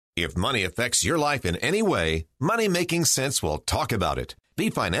If money affects your life in any way, Money Making Sense will talk about it. Be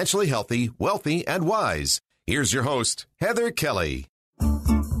financially healthy, wealthy, and wise. Here's your host, Heather Kelly.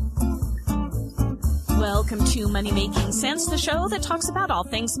 Welcome to Money Making Sense, the show that talks about all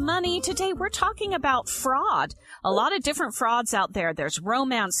things money. Today we're talking about fraud. A lot of different frauds out there. There's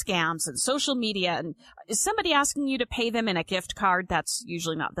romance scams and social media. And is somebody asking you to pay them in a gift card? That's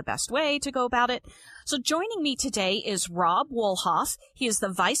usually not the best way to go about it. So joining me today is Rob Wolhoff. He is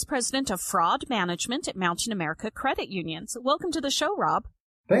the Vice President of Fraud Management at Mountain America Credit Union. So welcome to the show, Rob.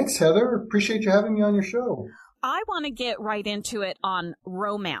 Thanks, Heather. Appreciate you having me on your show. I want to get right into it on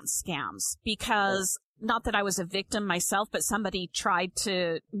romance scams because not that I was a victim myself, but somebody tried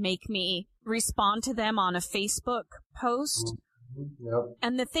to make me respond to them on a Facebook post. Yep.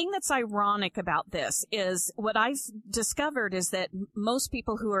 And the thing that's ironic about this is what I've discovered is that most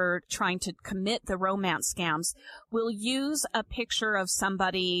people who are trying to commit the romance scams will use a picture of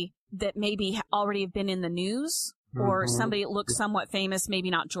somebody that maybe already have been in the news or somebody that looks somewhat famous, maybe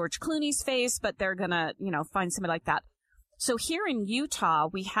not George Clooney's face, but they're going to, find somebody like that. So here in Utah,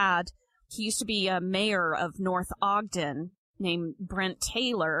 he used to be a mayor of North Ogden named Brent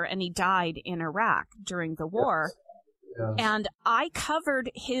Taylor, and he died in Iraq during the war. Yes. And I covered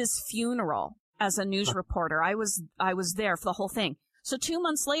his funeral as a news reporter. I was there for the whole thing. So 2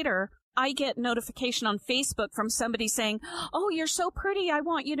 months later, I get notification on Facebook from somebody saying, "Oh, you're so pretty. I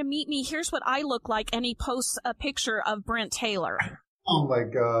want you to meet me. Here's what I look like." And he posts a picture of Brent Taylor. Oh my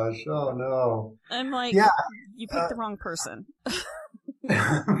gosh. Oh no. I'm like, yeah. You picked the wrong person.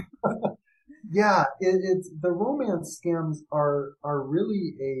 Yeah, it's the romance scams are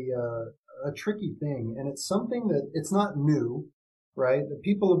really a tricky thing, and it's something that it's not new, right?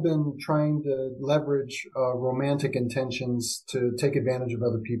 People have been trying to leverage romantic intentions to take advantage of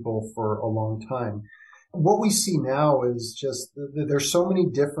other people for a long time. What we see now is just there's so many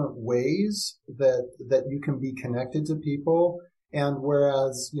different ways that you can be connected to people, and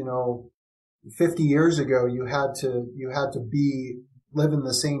whereas 50 years ago you had to live in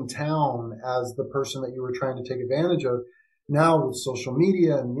the same town as the person that you were trying to take advantage of. Now with social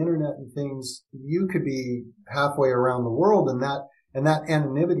media and the internet and things, you could be halfway around the world, and that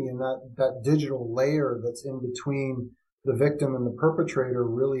anonymity and that digital layer that's in between the victim and the perpetrator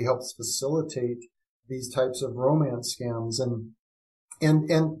really helps facilitate these types of romance scams. And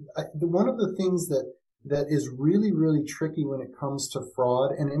one of the things that is really, really tricky when it comes to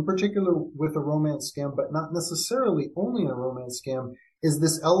fraud, and in particular with a romance scam, but not necessarily only in a romance scam, is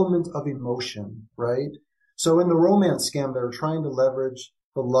this element of emotion, right? So in the romance scam, they're trying to leverage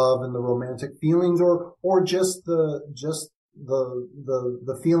the love and the romantic feelings, or just the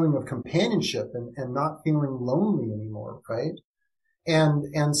feeling of companionship and not feeling lonely anymore, right?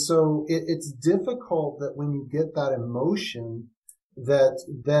 And so it's difficult that when you get that emotion, that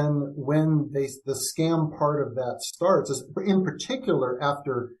then when the scam part of that starts, is in particular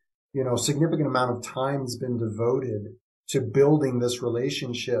after, significant amount of time's been devoted to building this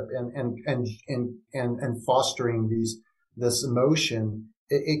relationship and fostering this emotion,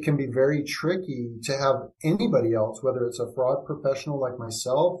 it can be very tricky to have anybody else, whether it's a fraud professional like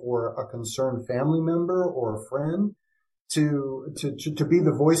myself or a concerned family member or a friend, to be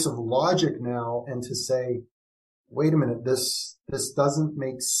the voice of logic now and to say, wait a minute, this doesn't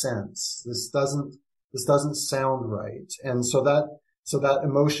make sense. This doesn't sound right. And so that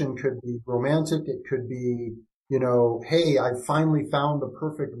emotion could be romantic. It could be, hey, I finally found the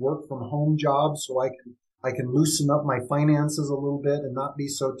perfect work from home job so I can loosen up my finances a little bit and not be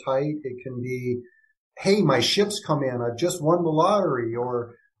so tight. It can be, hey, my ship's come in. I've just won the lottery,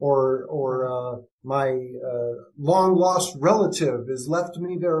 or my long lost relative has left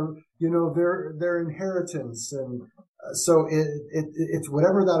me their inheritance. And so it's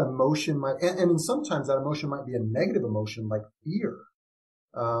whatever that emotion might, and sometimes that emotion might be a negative emotion like fear.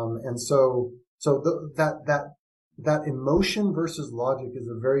 That emotion versus logic is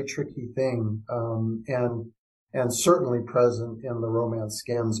a very tricky thing, and certainly present in the romance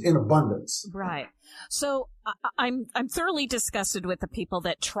scams in abundance. Right. So I'm thoroughly disgusted with the people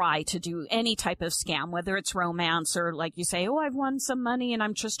that try to do any type of scam, whether it's romance or, like you say, oh, I've won some money and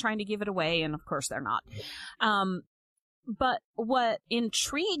I'm just trying to give it away. And of course they're not. But what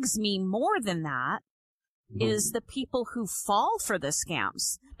intrigues me more than that is the people who fall for the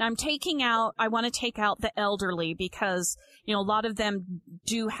scams. Now I want to take out the elderly because, a lot of them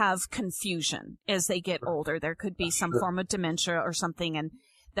do have confusion as they get older. There could be some form of dementia or something, and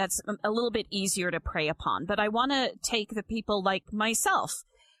that's a little bit easier to prey upon. But I want to take the people like myself.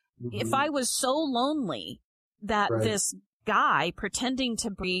 If I was so lonely that this guy pretending to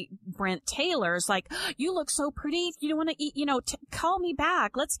be Brent Taylor's like, you look so pretty. You don't want to eat, call me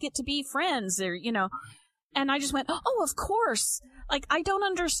back. Let's get to be friends or, and I just went, oh, of course. Like, I don't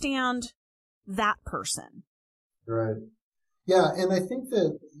understand that person. Right. Yeah. And I think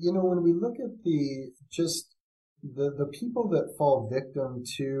that, when we look at the people that fall victim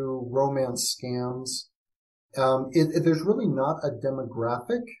to romance scams, there's really not a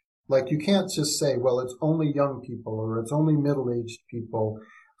demographic. Like, you can't just say, well, it's only young people or it's only middle-aged people.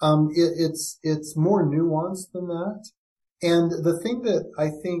 It's more nuanced than that. And the thing that I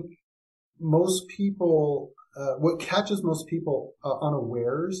think most people, what catches most people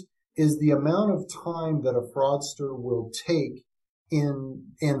unawares is the amount of time that a fraudster will take in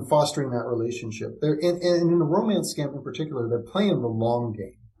fostering that relationship. And in a romance scam in particular, they're playing the long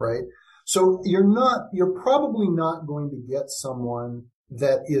game, right? So you're probably not going to get someone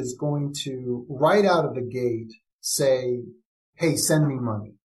that is going to right out of the gate say, hey, send me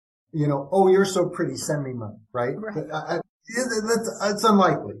money. Oh, you're so pretty, send me money, right? That's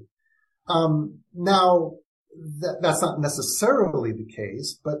unlikely. Now, that's not necessarily the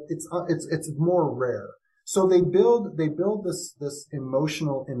case, but it's more rare. So they build this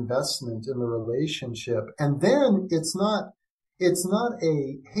emotional investment in the relationship, and then it's not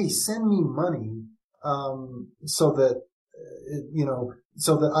a, hey, send me money, so that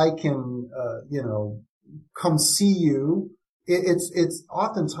I can, come see you. It's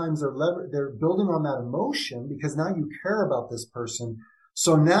oftentimes they're building on that emotion because now you care about this person.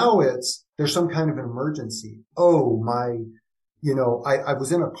 So now there's some kind of an emergency. Oh, I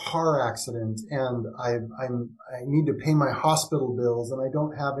was in a car accident and I need to pay my hospital bills and I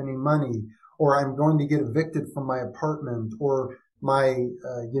don't have any money, or I'm going to get evicted from my apartment, or my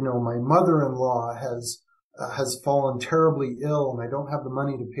mother-in-law has fallen terribly ill and I don't have the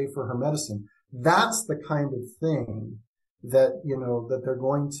money to pay for her medicine. That's the kind of thing that, that they're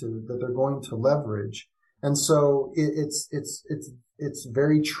going to leverage. And so it's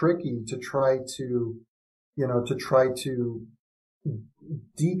very tricky to try to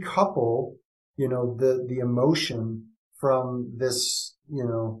decouple, the emotion from this,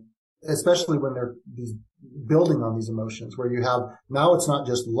 especially when they're building on these emotions where you have, now it's not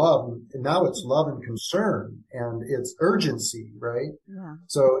just love, now it's love and concern and it's urgency, right? Yeah.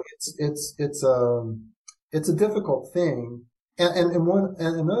 So it's a difficult thing. And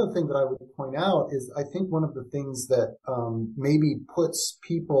another thing that I would point out is I think one of the things that, maybe puts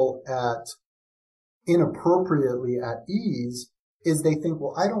people inappropriately at ease is they think,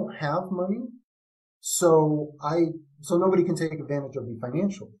 well, I don't have money, so nobody can take advantage of me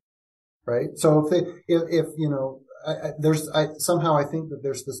financially, right? So somehow I think that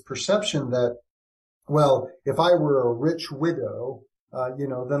there's this perception that, well, if I were a rich widow,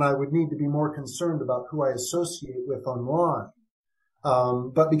 then I would need to be more concerned about who I associate with online.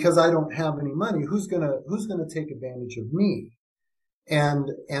 But because I don't have any money, who's gonna take advantage of me? And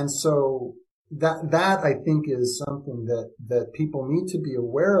so that I think is something that people need to be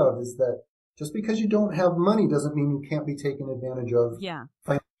aware of, is that just because you don't have money doesn't mean you can't be taken advantage of. Yeah.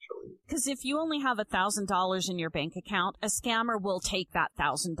 Financially. Because if you only have $1,000 in your bank account, a scammer will take that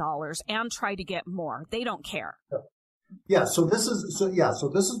 $1,000 and try to get more. They don't care. Yeah. So this is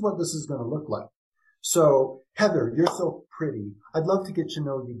what this is going to look like. So, Heather, you're so pretty. I'd love to get to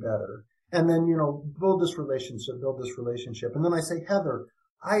know you better. And then, build this relationship. And then I say, Heather,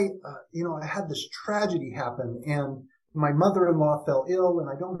 I had this tragedy happen and my mother-in-law fell ill and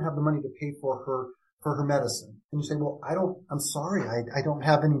I don't have the money to pay for her medicine. And you say, well, I'm sorry, I don't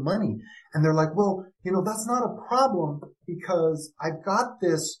have any money. And they're like, well, that's not a problem because I've got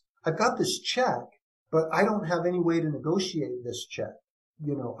this check, but I don't have any way to negotiate this check.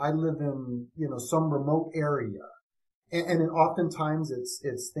 I live in, some remote area. And oftentimes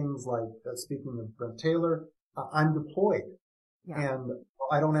it's things like, speaking of Brent Taylor, I'm deployed. Yeah. And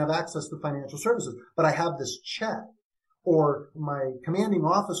I don't have access to financial services, but I have this check, or my commanding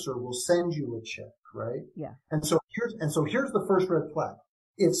officer will send you a check, right? Yeah. And so here's the first red flag.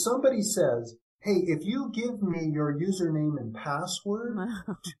 If somebody says, hey, if you give me your username and password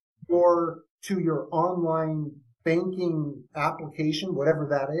to your online banking application, whatever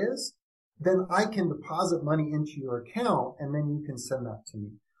that is, then I can deposit money into your account and then you can send that to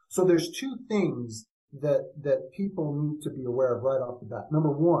me. So there's two things that people need to be aware of right off the bat. Number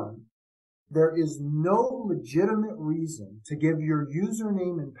one, there is no legitimate reason to give your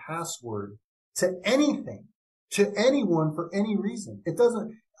username and password to anything, to anyone for any reason.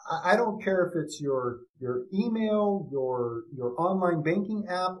 I don't care if it's your email, your online banking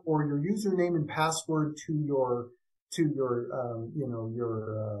app, or your username and password to your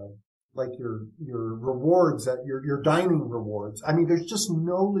your rewards, your dining rewards. I mean, there's just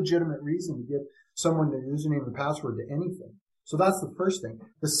no legitimate reason to give someone their username and password to anything. So that's the first thing.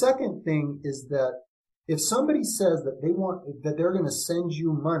 The second thing is that if somebody says that they're going to send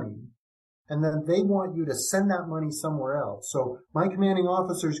you money, and then they want you to send that money somewhere else. So my commanding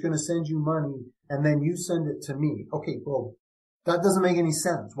officer is going to send you money, and then you send it to me. Okay, well, that doesn't make any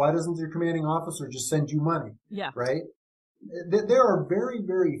sense. Why doesn't your commanding officer just send you money? Yeah. Right? There are very,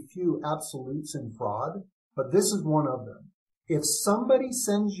 very few absolutes in fraud, but this is one of them. If somebody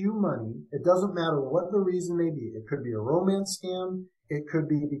sends you money, it doesn't matter what the reason may be. It could be a romance scam. It could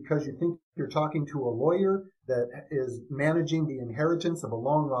be because you think you're talking to a lawyer that is managing the inheritance of a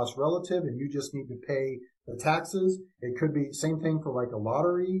long-lost relative and you just need to pay the taxes. It could be same thing for like a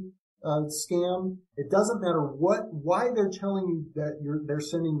lottery scam. It doesn't matter why they're telling you that they're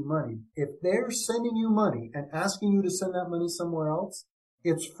sending you money. If they're sending you money and asking you to send that money somewhere else,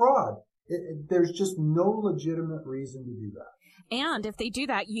 it's fraud. There's just no legitimate reason to do that. And if they do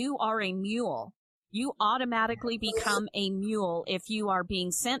that, you are a mule. You automatically become a mule if you are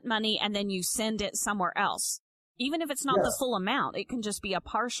being sent money and then you send it somewhere else. Even if it's not the full amount, it can just be a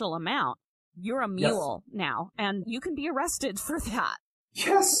partial amount. You're a mule now, and you can be arrested for that.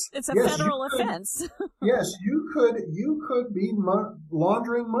 Yes. It's a federal offense. Yes, you could be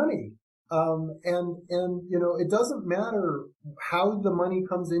laundering money. And it doesn't matter how the money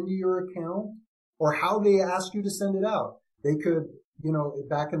comes into your account or how they ask you to send it out. They could,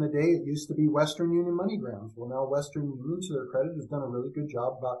 back in the day, it used to be Western Union MoneyGrams. Well, now Western Union, to their credit, has done a really good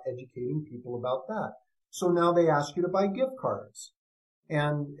job about educating people about that. So now they ask you to buy gift cards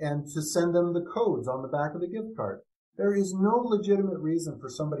and to send them the codes on the back of the gift card. There is no legitimate reason for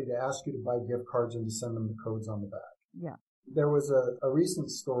somebody to ask you to buy gift cards and to send them the codes on the back. Yeah. There was a recent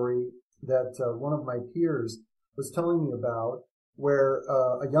story that one of my peers was telling me about where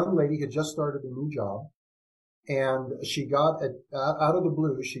a young lady had just started a new job, and she got out of the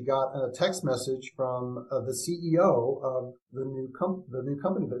blue, she got a text message from the CEO of the new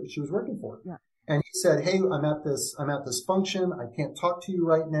company that she was working for. Yeah. And he said, "Hey, I'm at this function. I can't talk to you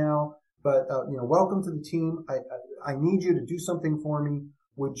right now, but welcome to the team. I need you to do something for me.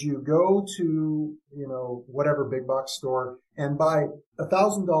 Would you go to, whatever big box store and buy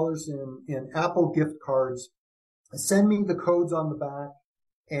 $1,000 in Apple gift cards, send me the codes on the back,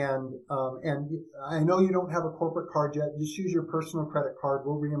 and I know you don't have a corporate card yet. Just use your personal credit card.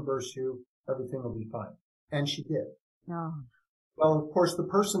 We'll reimburse you. Everything will be fine." And she did. Oh. Well, of course, the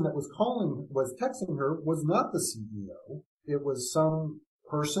person that was texting her was not the CEO. It was some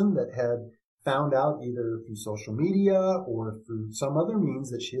person that had found out either through social media or through some other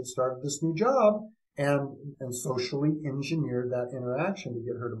means that she had started this new job and socially engineered that interaction to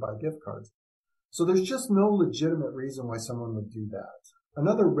get her to buy gift cards. So there's just no legitimate reason why someone would do that.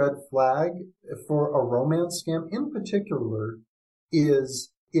 Another red flag for a romance scam in particular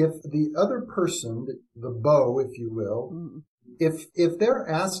is if the other person, the beau, if you will, if they're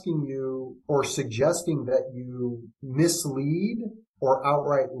asking you or suggesting that you mislead or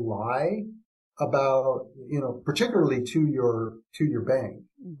outright lie about, particularly to your bank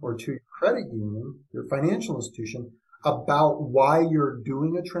or to your credit union, your financial institution, about why you're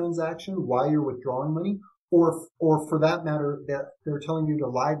doing a transaction, why you're withdrawing money, or for that matter, that they're telling you to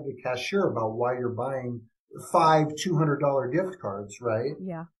lie to the cashier about why you're buying 5 $200 gift cards, right?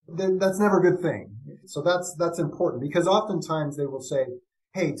 Yeah. That's never a good thing. So that's important, because oftentimes they will say,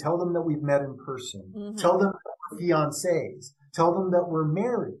 "Hey, tell them that we've met in person. Mm-hmm. Tell them that we're fiancés. Tell them that we're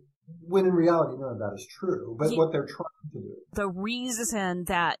married." When in reality, none of that is true, but what they're trying to do. The reason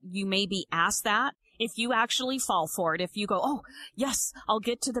that you may be asked that, if you actually fall for it, if you go, "Oh, yes, I'll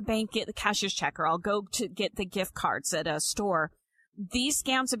get to the bank, get the cashier's check, or I'll go to get the gift cards at a store," these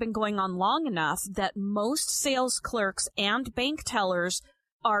scams have been going on long enough that most sales clerks and bank tellers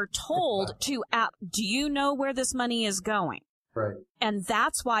are told to do you know where this money is going? Right. And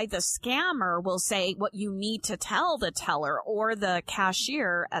that's why the scammer will say what you need to tell the teller or the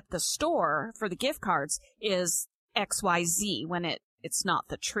cashier at the store for the gift cards is XYZ when it's not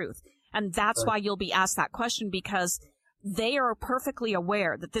the truth. And that's why you'll be asked that question, because they are perfectly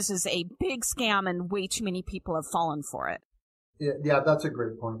aware that this is a big scam and way too many people have fallen for it. Yeah, that's a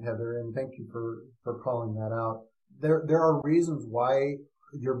great point, Heather, and thank you for calling that out. There are reasons why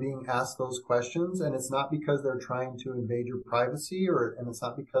you're being asked those questions, and it's not because they're trying to invade your privacy, and it's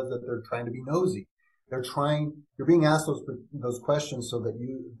not because that they're trying to be nosy. You're being asked those questions so that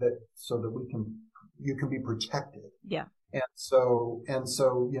you can be protected. Yeah. And so,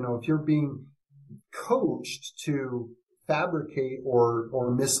 if you're being coached to fabricate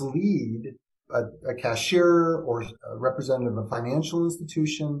or mislead a cashier or a representative of a financial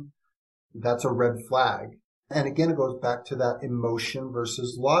institution, that's a red flag. And again, it goes back to that emotion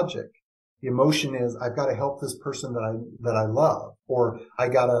versus logic. The emotion is, I've got to help this person that I love, or I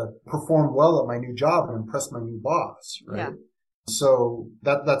got to perform well at my new job and impress my new boss, right? Yeah. So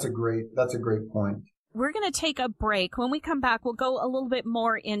that's a great point. We're going to take a break. When we come back, we'll go a little bit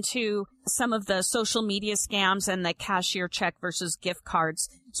more into some of the social media scams and the cashier check versus gift cards.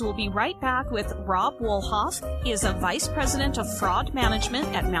 So we'll be right back with Rob Wolhoff. He is a Vice President of Fraud Management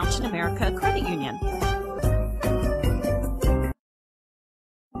at Mountain America Credit Union.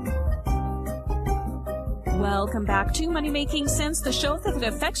 Welcome back to Money Making Sense, the show that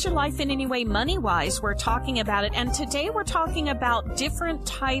affects your life in any way money-wise. We're talking about it, and today we're talking about different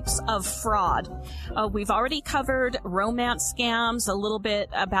types of fraud. We've already covered romance scams, a little bit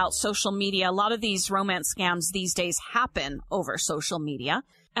about social media. A lot of these romance scams these days happen over social media.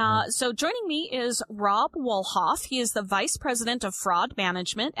 So joining me is Rob Wolhoff. He is the Vice President of Fraud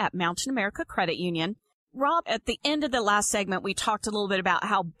Management at Mountain America Credit Union. Rob, at the end of the last segment, we talked a little bit about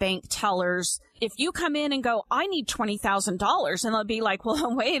how bank tellers, if you come in and go, I need $20,000, and they'll be like,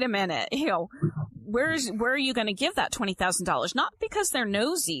 well, wait a minute, where are you going to give that $20,000? Not because they're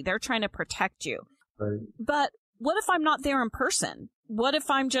nosy, they're trying to protect you. Right. But what if I'm not there in person? What if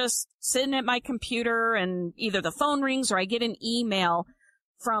I'm just sitting at my computer and either the phone rings or I get an email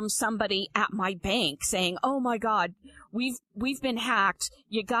from somebody at my bank saying, oh my God, we've been hacked.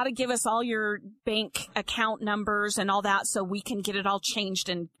 You got to give us all your bank account numbers and all that so we can get it all changed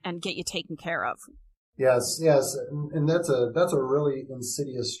and get you taken care of. Yes. And that's a really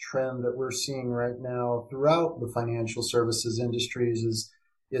insidious trend that we're seeing right now throughout the financial services industries is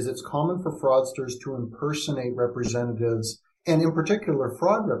it's common for fraudsters to impersonate representatives, and in particular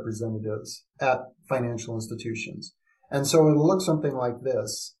fraud representatives at financial institutions. And so it'll look something like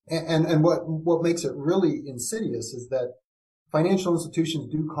this. And what makes it really insidious is that financial institutions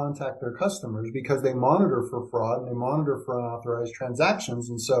do contact their customers because they monitor for fraud and they monitor for unauthorized transactions.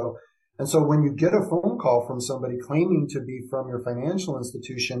 And so when you get a phone call from somebody claiming to be from your financial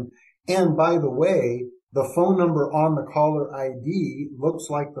institution, and by the way, the phone number on the caller ID looks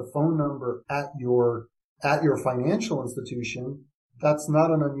like the phone number at your financial institution, that's not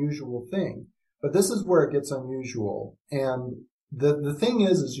an unusual thing. But this is where it gets unusual. And the thing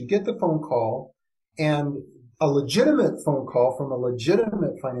is you get the phone call, and a legitimate phone call from a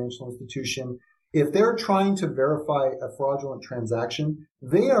legitimate financial institution, if they're trying to verify a fraudulent transaction,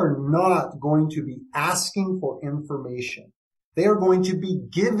 they are not going to be asking for information. They are going to be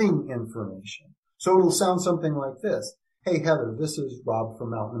giving information. So it'll sound something like this. Hey, Heather, this is Rob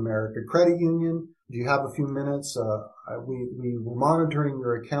from Mountain America Credit Union. Do you have a few minutes? We were monitoring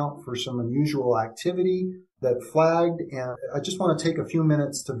your account for some unusual activity that flagged, and I just want to take a few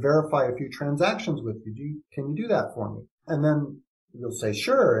minutes to verify a few transactions with you. Can you do that for me? And then you'll say,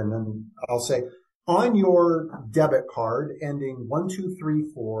 sure. And then I'll say, on your debit card ending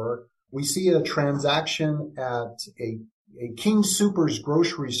 1234, we see a transaction at a King Soopers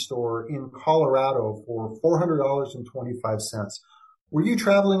grocery store in Colorado for $400.25. Were you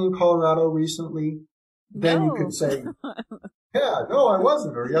traveling in Colorado recently? Then you could say, yeah, no, I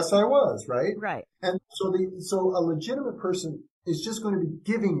wasn't, or yes, I was, right? Right. And so a legitimate person is just going to be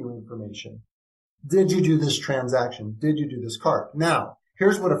giving you information. Did you do this transaction? Did you do this card? Now,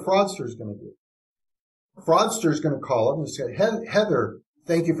 here's what a fraudster is going to do. A fraudster is going to call up and say, Heather,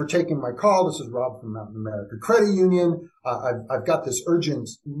 thank you for taking my call. This is Rob from Mountain America Credit Union. I've got this urgent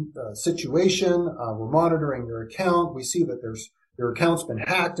situation. We're monitoring your account. We see that your account's been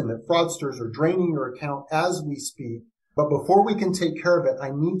hacked and that fraudsters are draining your account as we speak. But before we can take care of it, I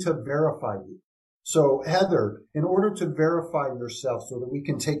need to verify you. So Heather, in order to verify yourself so that we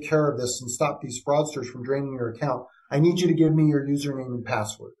can take care of this and stop these fraudsters from draining your account, I need you to give me your username and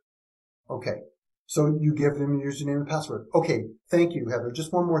password. Okay. So you give them your username and password. Okay. Thank you, Heather.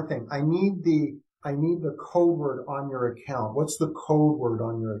 Just one more thing. I need the code word on your account. What's the code word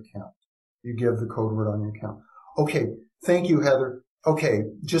on your account? You give the code word on your account. Okay. Thank you, Heather. Okay.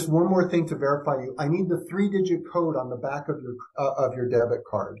 Just one more thing to verify you. I need the 3-digit code on the back of your debit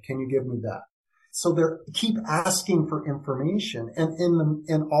card. Can you give me that? So they keep asking for information,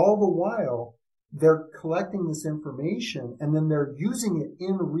 and all the while they're collecting this information, and then they're using it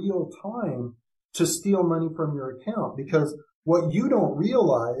in real time to steal money from your account. Because what you don't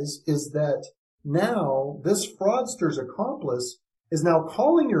realize is that now this fraudster's accomplice is now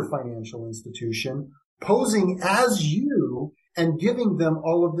calling your financial institution, posing as you, and giving them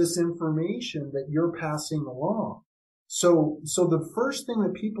all of this information that you're passing along. So the first thing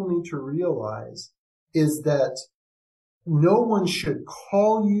that people need to realize is that no one should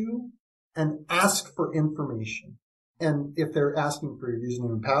call you and ask for information. And if they're asking for your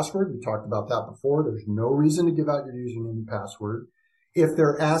username and password, we talked about that before. There's no reason to give out your username and password. If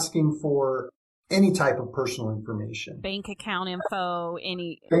they're asking for any type of personal information, bank account info,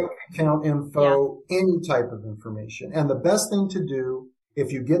 any type of information. And the best thing to do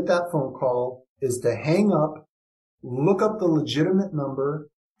if you get that phone call is to hang up, look up the legitimate number,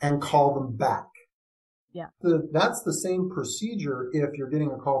 and call them back. Yeah. That's the same procedure if you're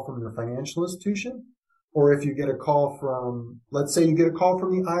getting a call from your financial institution, or if you get a call from, let's say you get a call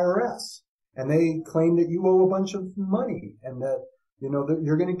from the IRS and they claim that you owe a bunch of money and that, that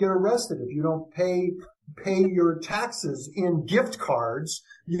you're going to get arrested if you don't pay your taxes in gift cards,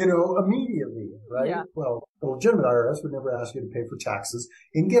 immediately, right? Yeah. Well, the legitimate IRS would never ask you to pay for taxes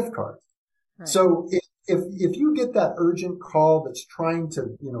in gift cards. Right. So if you get that urgent call that's trying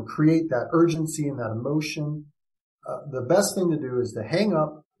to, create that urgency and that emotion, the best thing to do is to hang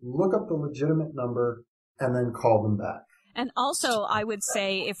up, look up the legitimate number, and then call them back. And also, I would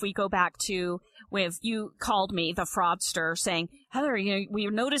say, if we go back to when you called me, the fraudster, saying, Heather,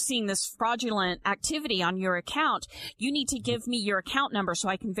 we're noticing this fraudulent activity on your account. You need to give me your account number so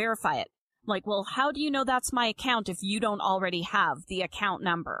I can verify it. Like, well, how do you know that's my account if you don't already have the account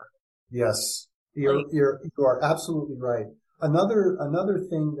number? Yes, you are absolutely right. Another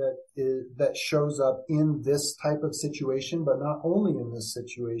thing that shows up in this type of situation, but not only in this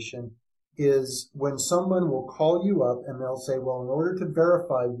situation, is when someone will call you up and they'll say, well, in order to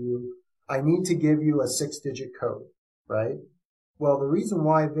verify you, I need to give you a 6-digit code, right? Well, the reason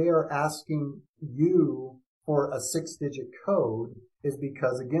why they are asking you for a 6-digit code is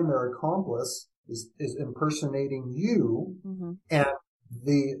because, again, their accomplice is impersonating you, mm-hmm. and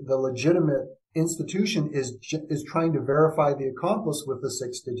the legitimate institution is trying to verify the accomplice with the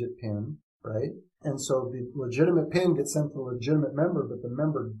 6-digit PIN, right? And so the legitimate PIN gets sent to the legitimate member, but the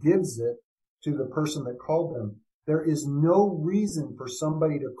member gives it to the person that called them. There is no reason for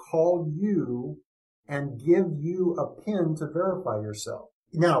somebody to call you and give you a PIN to verify yourself.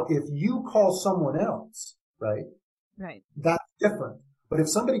 Now, if you call someone else, right? Right. That's different. But if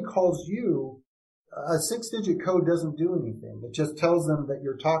somebody calls you, a 6-digit code doesn't do anything. It just tells them that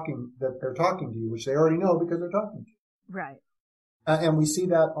they're talking to you, which they already know because they're talking to you. Right. And we see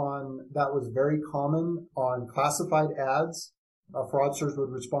that that was very common on classified ads. Fraudsters would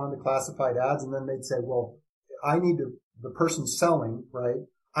respond to classified ads, and then they'd say, well, the person selling, right?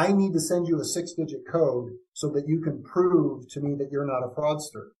 I need to send you a 6-digit code so that you can prove to me that you're not a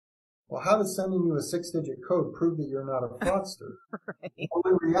fraudster. Well, how does sending you a 6-digit code prove that you're not a fraudster? Right. Well,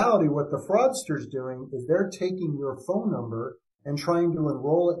 in reality, what the fraudster's doing is they're taking your phone number and trying to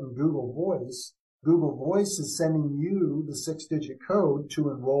enroll it in Google Voice. Google Voice is sending you the 6-digit code to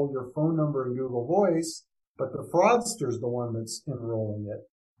enroll your phone number in Google Voice, but the fraudster's the one that's enrolling it.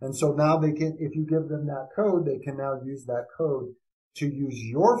 And so now if you give them that code, they can now use that code to use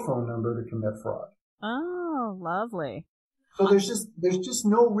your phone number to commit fraud. Oh, lovely. So there's just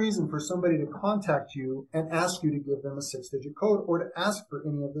no reason for somebody to contact you and ask you to give them a 6-digit code or to ask for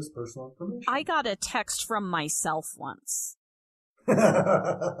any of this personal information. I got a text from myself once.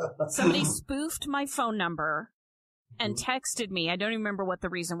 Somebody spoofed my phone number and texted me. I don't even remember what the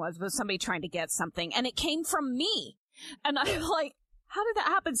reason was, but somebody trying to get something, and it came from me. And I'm like, how did that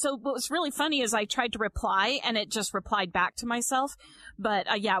happen? So what was really funny is I tried to reply, and it just replied back to myself. But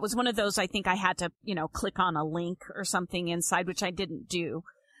yeah, it was one of those, I think I had to, click on a link or something inside, which I didn't do.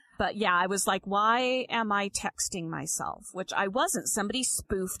 But yeah, I was like, why am I texting myself? Which I wasn't. Somebody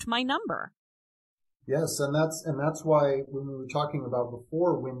spoofed my number. Yes, and that's why when we were talking about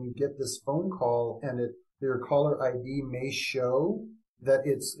before, when you get this phone call and your caller ID may show that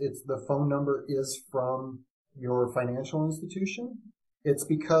it's the phone number is from your financial institution, it's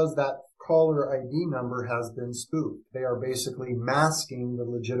because that caller ID number has been spoofed. They are basically masking the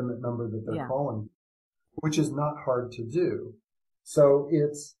legitimate number that they're calling, which is not hard to do. So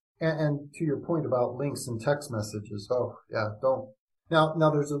and to your point about links and text messages, don't. Now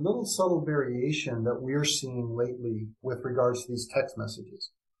there's a little subtle variation that we're seeing lately with regards to these text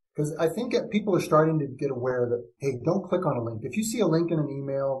messages. Because I think people are starting to get aware that, hey, don't click on a link. If you see a link in an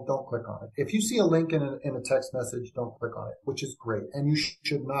email, don't click on it. If you see a link in a text message, don't click on it, which is great. And you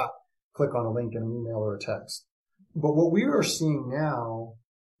should not click on a link in an email or a text. But what we are seeing now,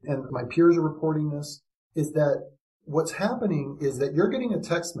 and my peers are reporting this, is that what's happening is that you're getting a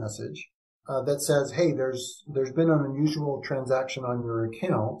text message that says, hey, there's been an unusual transaction on your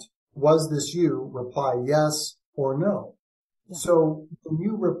account. Was this you? Reply yes or no. Yeah. So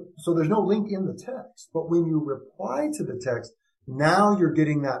so there's no link in the text, but when you reply to the text, now you're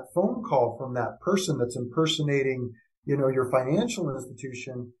getting that phone call from that person that's impersonating, your financial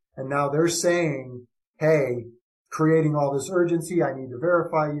institution. And now they're saying, hey, creating all this urgency. I need to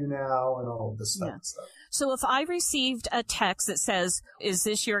verify you now and all of this stuff. Yeah. So if I received a text that says, is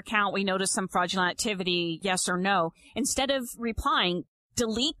this your account? We noticed some fraudulent activity, yes or no. Instead of replying,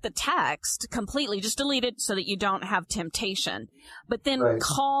 delete the text completely. Just delete it so that you don't have temptation. But then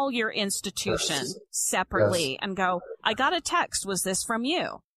call your institution separately and go, I got a text. Was this from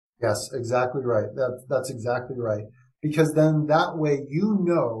you? Yes, exactly right. That's exactly right. Because then that way you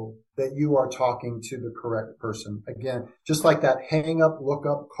know that you are talking to the correct person. Again, just like that hang up, look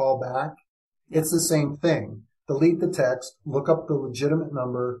up, call back. It's the same thing. Delete the text, look up the legitimate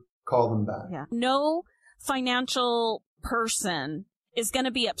number, call them back. Yeah. No financial person is going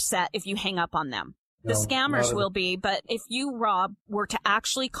to be upset if you hang up on them. The scammers will be, but if you, Rob, were to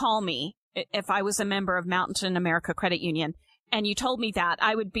actually call me, if I was a member of Mountain America Credit Union, and you told me that,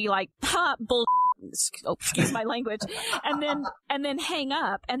 I would be like, ha, bull. Oh, excuse my language. And then hang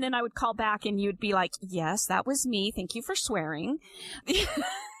up, and then I would call back and you'd be like, yes, that was me. Thank you for swearing.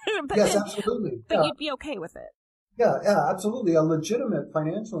 Yes, absolutely. But you'd be okay with it. Yeah, absolutely. A legitimate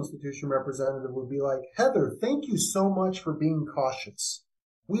financial institution representative would be like, Heather, thank you so much for being cautious.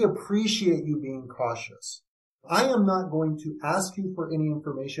 We appreciate you being cautious. I am not going to ask you for any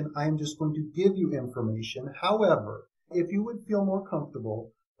information. I am just going to give you information. However, if you would feel more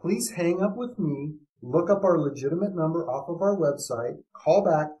comfortable, please hang up with me, look up our legitimate number off of our website, call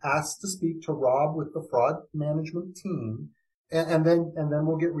back, ask to speak to Rob with the fraud management team, and then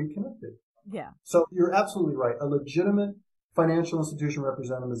we'll get reconnected. Yeah. So you're absolutely right. A legitimate financial institution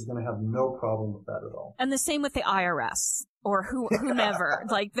representative is going to have no problem with that at all. And the same with the IRS or whomever.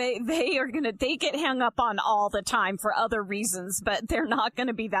 Like they get hung up on all the time for other reasons, but they're not going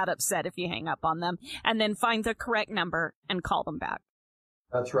to be that upset if you hang up on them, and then find the correct number and call them back.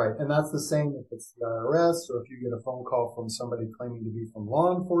 That's right. And that's the same if it's the IRS or if you get a phone call from somebody claiming to be from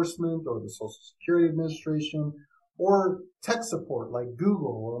law enforcement or the Social Security Administration or tech support like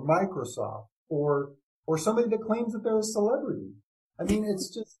Google or Microsoft or somebody that claims that they're a celebrity. I mean, there's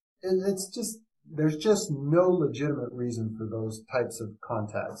just no legitimate reason for those types of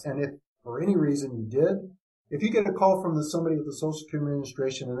contacts. And if for any reason you did, if you get a call from somebody at the Social Security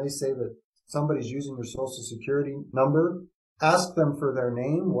Administration and they say that somebody's using your Social Security number, ask them for their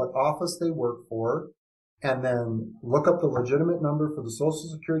name, what office they work for, and then look up the legitimate number for the Social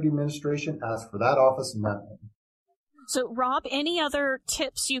Security Administration, ask for that office and that name. So, Rob, any other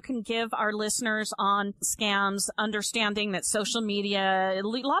tips you can give our listeners on scams, understanding that social media, a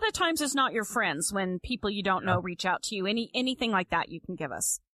lot of times is not your friends when people you don't know reach out to you? Anything like that you can give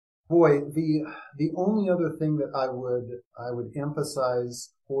us? Boy, the only other thing that I would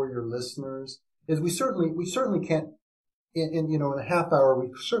emphasize for your listeners is we certainly can't, in a half hour,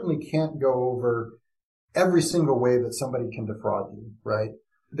 we certainly can't go over every single way that somebody can defraud you, right?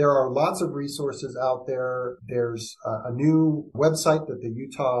 There are lots of resources out there. There's a new website that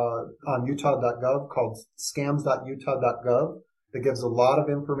on utah.gov called scams.utah.gov that gives a lot of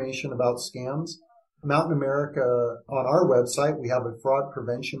information about scams. Mountain America, on our website, we have a fraud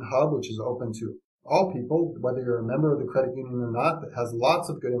prevention hub, which is open to all people, whether you're a member of the credit union or not, that has lots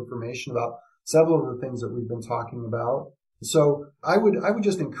of good information about several of the things that we've been talking about. So I would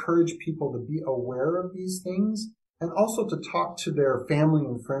just encourage people to be aware of these things, and also to talk to their family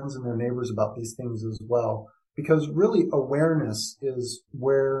and friends and their neighbors about these things as well. Because really awareness is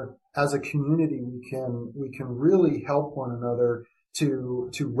where, as a community, we can really help one another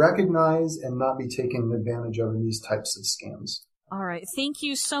to recognize and not be taken advantage of in these types of scams. All right. Thank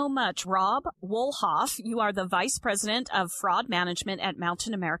you so much, Rob Wolhoff. You are the Vice President of Fraud Management at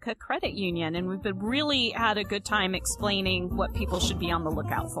Mountain America Credit Union, and we've really had a good time explaining what people should be on the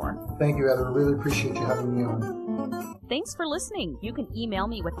lookout for. Thank you, Heather. Really appreciate you having me on. Thanks for listening. You can email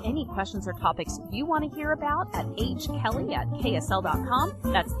me with any questions or topics you want to hear about at hkelly@ksl.com.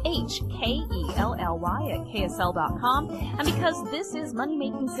 That's HKELLY@ksl.com. And because this is Money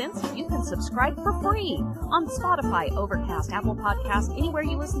Making Sense, you can subscribe for free on Spotify, Overcast, Apple Podcasts, anywhere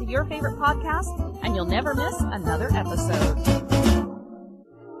you listen to your favorite podcast, and you'll never miss another episode.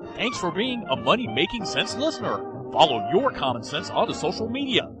 Thanks for being a Money Making Sense listener. Follow your common sense onto social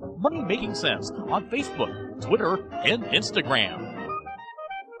media. Money Making Sense on Facebook, Twitter, and Instagram.